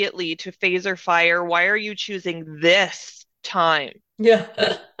immediately to phaser fire. Why are you choosing this time Yeah.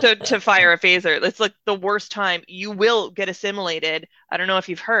 to fire a phaser? It's like the worst time. You will get assimilated. I don't know if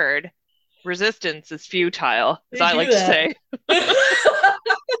you've heard. Resistance is futile, as They I do like to that.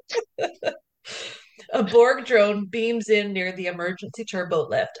 say. A Borg drone beams in near the emergency turbo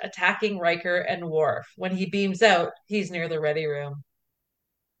lift, attacking Riker and Worf. When he beams out, he's near the ready room.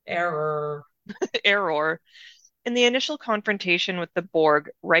 Error. Error. In the initial confrontation with the Borg,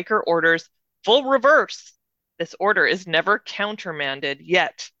 Riker orders full reverse. This order is never countermanded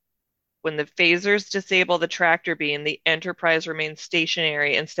yet. When the phasers disable the tractor beam, the Enterprise remains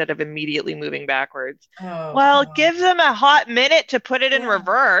stationary instead of immediately moving backwards. Oh, Well, come on. give them a hot minute to put it in Yeah,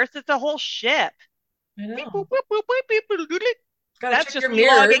 reverse. It's a whole ship. I Beep, know. boop, boop, boop, boop, beep, boop, doop, doop. Gotta That's check just your me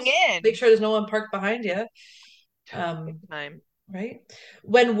logging mirrors. Make in. sure there's no one parked behind you. Big Um, time. right?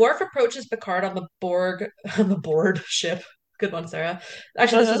 When Worf approaches Picard on the Borg on the board ship. Good one, Sarah.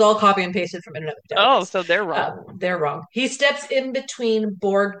 Actually, this Uh-huh. was all copy and pasted from Internet Oh, Database. so they're wrong. They're wrong. He steps in between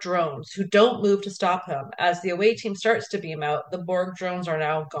Borg drones who don't move to stop him. As the away team starts to beam out, the Borg drones are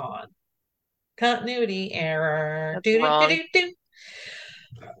now gone. Continuity error. That's Do do do wrong. do do.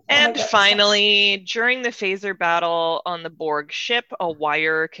 Oh my And god, it's fun. finally, during the phaser battle on the Borg ship, a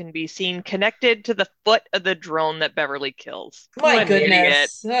wire can be seen connected to the foot of the drone that Beverly kills. My What an idiot.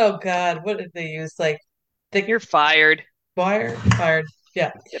 goodness. Oh god, what did they use? Like the You're fired. wire? Fired.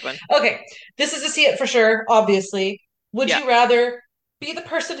 Yeah. Good one. Okay, this is a see it for sure, obviously. Would Yeah. you rather be the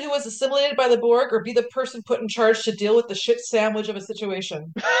person who was assimilated by the Borg or be the person put in charge to deal with the shit sandwich of a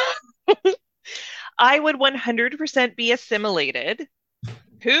situation? I would 100% be assimilated.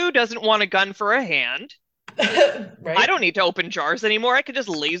 Who doesn't want a gun for a hand? I Right? don't need to open jars anymore. I could just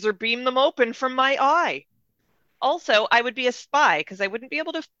laser beam them open from my eye. Also, I would be a spy because I wouldn't be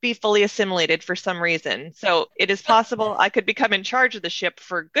able to be fully assimilated for some reason. So it is possible I could become in charge of the ship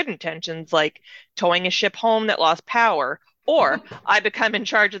for good intentions, like towing a ship home that lost power, or I become in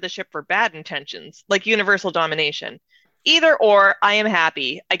charge of the ship for bad intentions, like universal domination. Either or, I am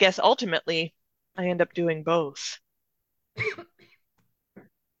happy. I guess ultimately, I end up doing both.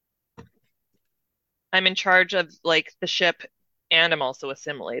 I'm in charge of like the ship, and I'm also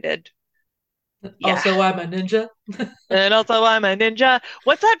assimilated. Yeah. Also, I'm a ninja. And also, I'm a ninja.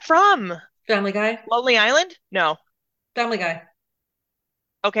 What's that from? Family Guy. Lonely Island? No. Family Guy.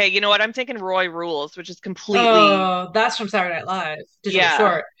 Okay, you know what? I'm thinking Roy Rules, which is completely, Oh, that's from Saturday Night Live. Digital yeah,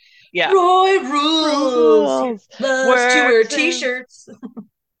 Short. yeah. Roy Rules. He Rules loves to wear works in t-shirts.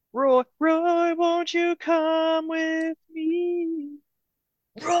 Roy, Roy, won't you come with me?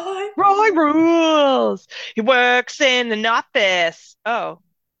 Roy Roy Rules. Rules. He works in an office. Oh,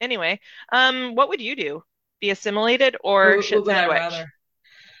 anyway, what would you do? Be assimilated or What shit would I sandwich? rather?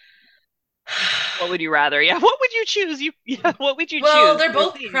 What would you rather? Yeah, what would you choose? Yeah, what would you Well, choose? they're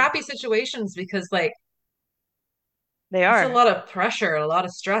We'll both see. crappy situations because like They it's a are. lot of pressure, a lot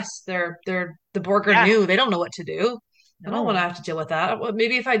of stress. They're the Borg are Yeah. new. They don't know what to do. I don't want to No. have to deal with that. Well,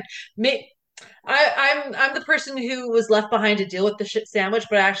 maybe if I may I'm the person who was left behind to deal with the shit sandwich,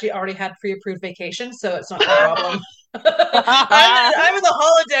 but I actually already had pre-approved vacation, so it's not my problem. I'm in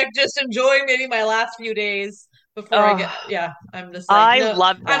the holodeck just enjoying maybe my last few days before I get Oh, yeah, I'm just like, I no,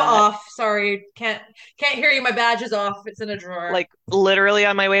 love I'm that. off. Sorry. Can't hear you. My badge is off. It's in a drawer. Like literally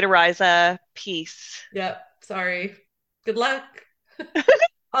on my way to Risa. Peace. Yep. Sorry. Good luck.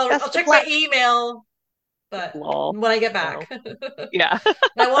 I'll Best of check my luck. email, but Lol. when I get No. back. Yeah.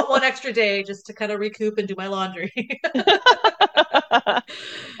 I want one extra day just to kind of recoup and do my laundry.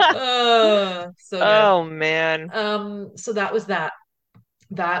 Oh, so good. Oh man. So that was that.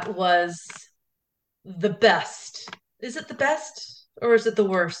 That was the best. Is it the best or is it the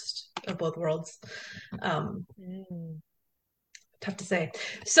worst of both worlds? Um, Mm. tough to say.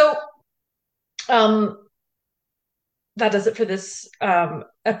 So, um, that does it for this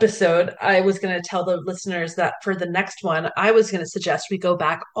episode. I was going to tell the listeners that for the next one, I was going to suggest we go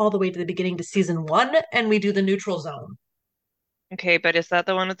back all the way to the beginning to season one and we do the neutral zone. Okay, but is that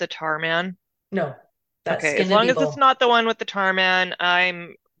the one with the tar man? No, that's Okay, as Skin and long as it's Beagle. not the one with the tar man,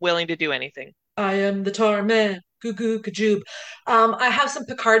 I'm willing to do anything. I am the tar man. Goo goo kajoob. I have some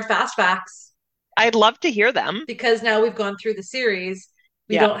Picard fast facts I'd love to hear them. because now we've gone through the series.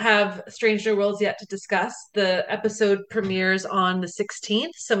 We Yeah. don't have Strange New Worlds yet to discuss. The episode premieres on the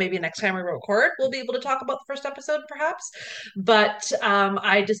 16th, so maybe next time we record, we'll be able to talk about the first episode, perhaps. But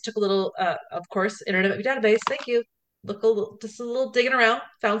I just took a little, of course, Internet Movie Database. Thank you. Just a little digging around,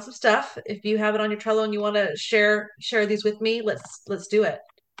 found some stuff. If you have it on your Trello and you want to share these with me, let's do it.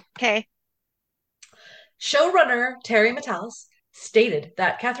 Okay. Showrunner Terry Matalas stated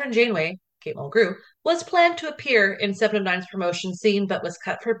that Catherine Janeway, Kate Mulgrew, was planned to appear in Seven of Nine's promotion scene, but was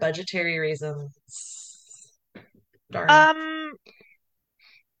cut for budgetary reasons. Darn. Um,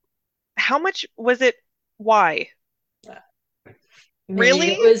 how much was it? Why? Maybe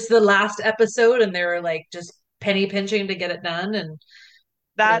Really? it was the last episode and they were like just penny pinching to get it done. And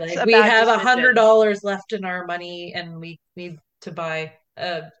they're That's like, a we bad have decision. $100 left in our money and we need to buy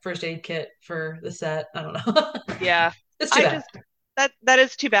a first aid kit for the set. I don't know. Yeah. It's too I bad. just that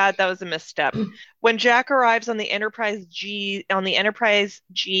is too bad. That was a misstep. When Jack arrives on the Enterprise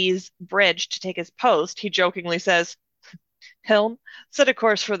G's bridge to take his post, he jokingly says, "Helm, set a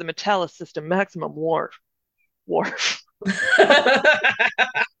course for the Metalis system maximum warp." Warp.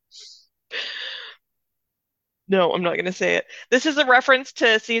 No, I'm not going to say it. This is a reference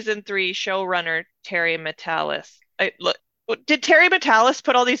to season three showrunner Terry Matalas. Look, did Terry Matalas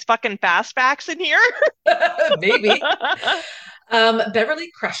put all these fucking fast facts in here? Maybe. Beverly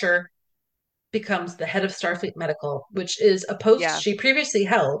Crusher becomes the head of Starfleet Medical, which is a post Yeah. she previously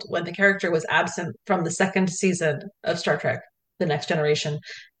held when the character was absent from the second season of Star Trek, The Next Generation,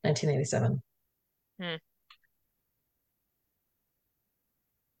 1987. Hmm.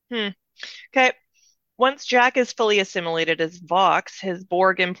 Hmm. Okay. Once Jack is fully assimilated as Vox, his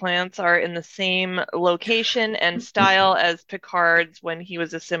Borg implants are in the same location and style as Picard's when he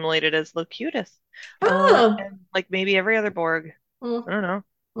was assimilated as Locutus. Oh. And like maybe every other Borg. Mm, I don't know.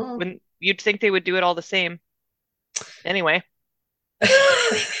 mm. When you'd think they would do it all the same. Anyway, was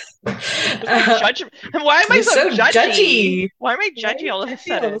I uh, judge? Why am I you're so so judgy? judgy. Why am I Why are judgy you all of a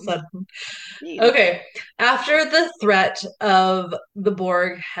judgy all of a sudden? sudden? Jeez. Okay. After the threat of the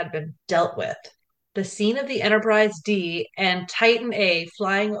Borg had been dealt with, the scene of the Enterprise D and Titan A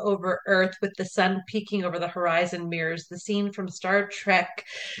flying over Earth with the sun peeking over the horizon mirrors the scene from Star Trek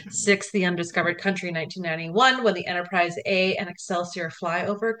VI The Undiscovered Country 1991 when the Enterprise A and Excelsior fly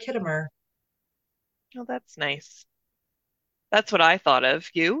over Kittimer. Oh, that's nice. That's what I thought of.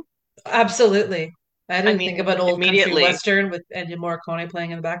 You? Absolutely. I I didn't think of mean, an old country immediately. western with Ennio Morricone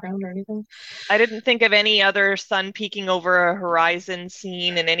playing in the background or anything. I didn't think of any other sun peeking over a horizon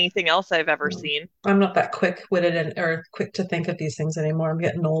scene in anything else I've ever Mm. seen. I'm not that quick witted and or quick to think of these things anymore. I'm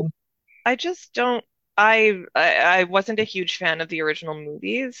getting old. I just don't. I wasn't a huge fan of the original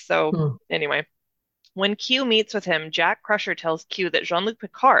movies, so Hmm. anyway. When Q meets with him, Jack Crusher tells Q that Jean-Luc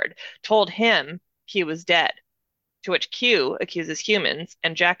Picard told him he was dead. To which Q accuses humans,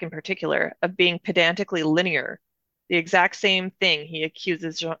 and Jack in particular, of being pedantically linear, the exact same thing he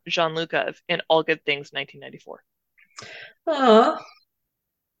accuses Jean-Luc of in All Good Things 1994. Oh,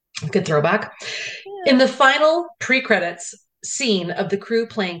 good throwback. In Yeah. the final pre-credits scene of the crew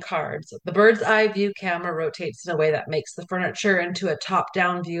playing cards, the bird's eye view camera rotates in a way that makes the furniture into a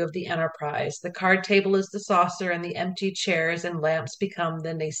top-down view of the Enterprise. The card table is the saucer, and the empty chairs and lamps become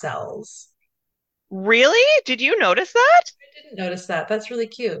the nacelles. Really? Did you notice that? I didn't notice that. That's really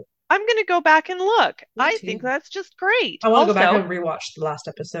cute. I'm going to go back and look. Me I think too. that's just great. I want to go back Also, and rewatch the last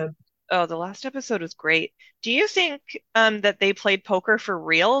episode. oh, the last episode was great. Do you think that they played poker for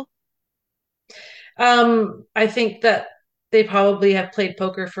real? I think that they probably have played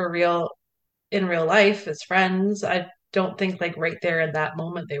poker for real in real life as friends. I don't think like right there in that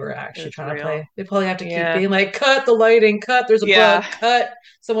moment they were It actually was trying to play. real. They probably have to keep Yeah. being like, cut the lighting, cut, there's a bug, Yeah. cut,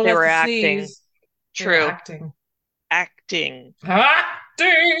 someone They has were to acting. sneeze. They were True. acting. Acting.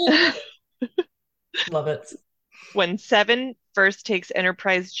 Acting. Love it. When Seven first takes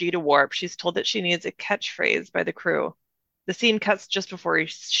Enterprise G to warp, she's told that she needs a catchphrase by the crew. The scene cuts just before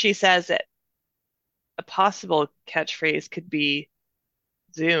she says it. A possible catchphrase could be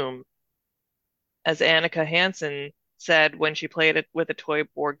Zoom, as Annika Hansen said when she played it with a toy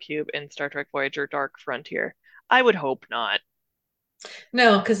Borg cube in Star Trek Voyager Dark Frontier. I would hope not.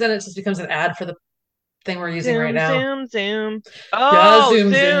 No, because then it just becomes an ad for the thing we're using right Zoom, now. zoom, zoom. Yeah, Oh,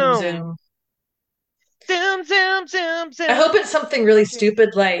 zoom, zoom, zoom. zoom. Zoom, zoom, zoom, I hope zoom. it's something really stupid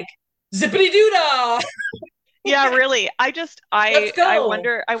like zippity doo dah. Yeah, really. I just Let's I go.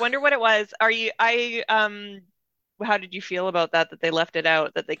 wonder what it was. Are you I how did you feel about that they left it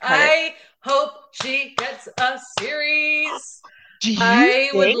out, that they cut it? I hope she gets a series. Do you I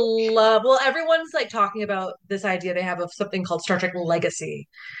would think? love, well, everyone's like talking about this idea they have of something called Star Trek Legacy.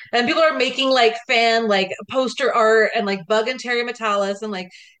 And people are making like fan like poster art and like Bug and Terry Metalis and like,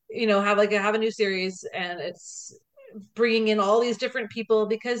 have a new series and it's bringing in all these different people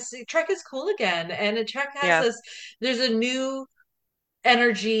because Trek is cool again and Trek has Yeah. there's a new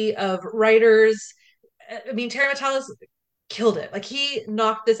energy of writers. I mean, Terry Metalis killed it. Like he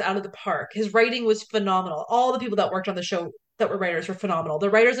knocked this out of the park. His writing was phenomenal. All the people that worked on the show that were writers were phenomenal. The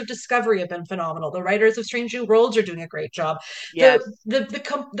writers of Discovery have been phenomenal. The writers of Strange New Worlds are doing a great job. Yes.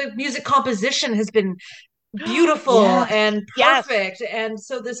 The music composition has been beautiful Yes. and Yes. perfect. And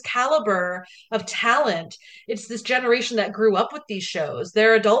so this caliber of talent, it's this generation that grew up with these shows.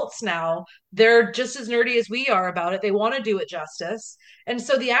 They're adults now. They're just as nerdy as we are about it. They want to do it justice. And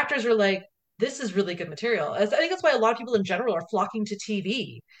so the actors are like, this is really good material. I think that's why a lot of people in general are flocking to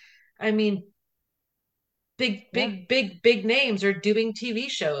TV. I mean, big, Yeah. big, big, big names are doing TV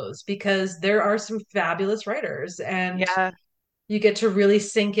shows because there are some fabulous writers and Yeah. you get to really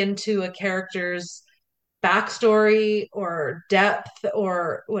sink into a character's backstory or depth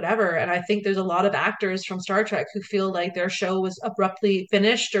or whatever. And I think there's a lot of actors from Star Trek who feel like their show was abruptly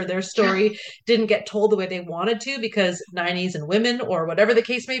finished or their story didn't get told the way they wanted to because 90s and women or whatever the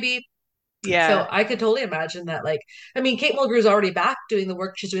case may be. Yeah. So I could totally imagine that. Like, I mean, Kate Mulgrew's already back doing the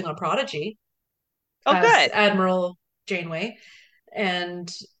work she's doing on Prodigy Oh, as good. Admiral Janeway. And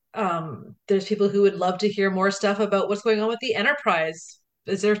there's people who would love to hear more stuff about what's going on with the Enterprise.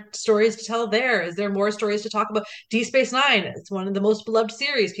 Is there stories to tell there? Is there more stories to talk about? D Space Nine, it's one of the most beloved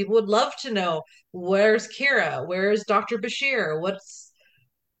series. People would love to know where's Kira? Where's Dr. Bashir?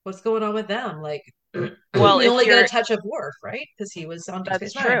 What's going on with them? Like Well, we if only get a you're touch of Worf, right? Because he was on D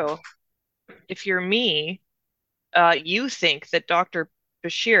that's Space Nine. true. If you're me, you think that Dr.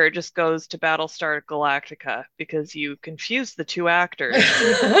 Bashir just goes to Battlestar Galactica because you confuse the two actors.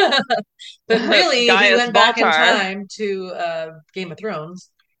 But really, he Gaius went back in Baltar. time to Game of Thrones.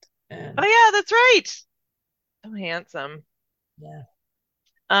 And Oh yeah, that's right. So handsome. yeah,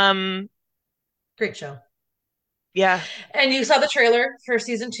 Um, great show. yeah. And you saw the trailer for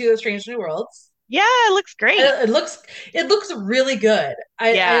season 2 of Strange New Worlds. Yeah, it looks great. It looks really good.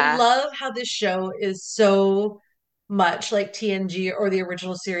 I Yeah. love how this show is so much like TNG or the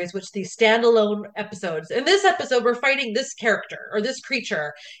original series, which these standalone episodes. In this episode, we're fighting this character or this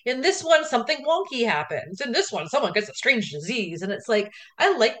creature. In this one, something wonky happens. In this one, someone gets a strange disease. And it's like,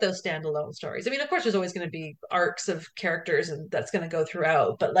 I like those standalone stories. I mean, of course, there's always going to be arcs of characters and that's going to go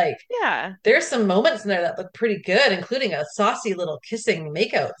throughout, but like Yeah. there's some moments in there that look pretty good, including a saucy little kissing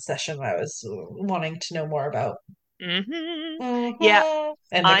makeout session I was wanting to know more about. Yeah,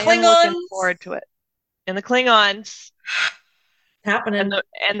 And the I am looking Klingons forward to it. And the Klingons and happening.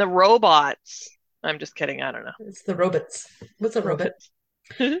 the robots. I'm just kidding. I don't know. It's the robots. What's a robot?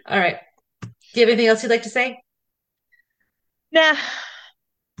 Robots. All right. Do you have anything else you'd like to say? Nah.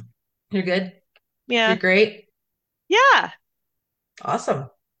 You're good. You're Yeah. great. Yeah. Awesome.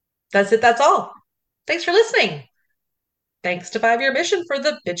 That's it. That's all. Thanks for listening. Thanks to 5 Year Mission for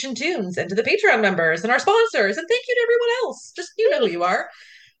the bitchin' tunes, and to the Patreon members and our sponsors, and thank you to everyone else. Just you know who you Thanks. are.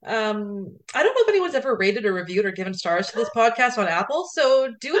 I don't know if anyone's ever rated or reviewed or given stars to this podcast on Apple,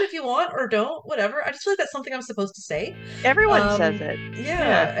 so do it if you want or don't, whatever. I just feel like that's something I'm supposed to say. Everyone says it. Yeah.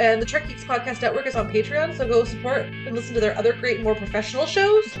 Yeah, and the Trek Geeks Podcast Network is on Patreon, so go support and listen to their other great, more professional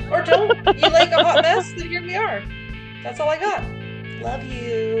shows, or don't. You like a hot mess? Then here we are. That's all I got. Love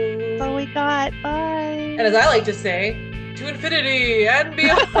you. That's all we got. Bye. And as I like to say, to infinity and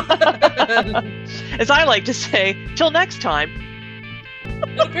beyond. As I like to say, till next time.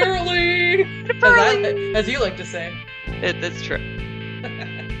 And apparently, as you like to say. It's true.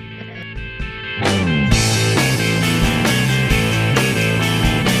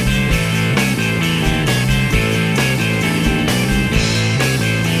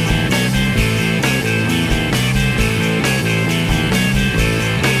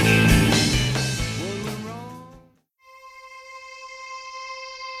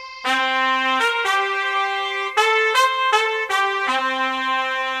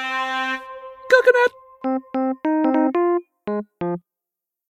 Coconut.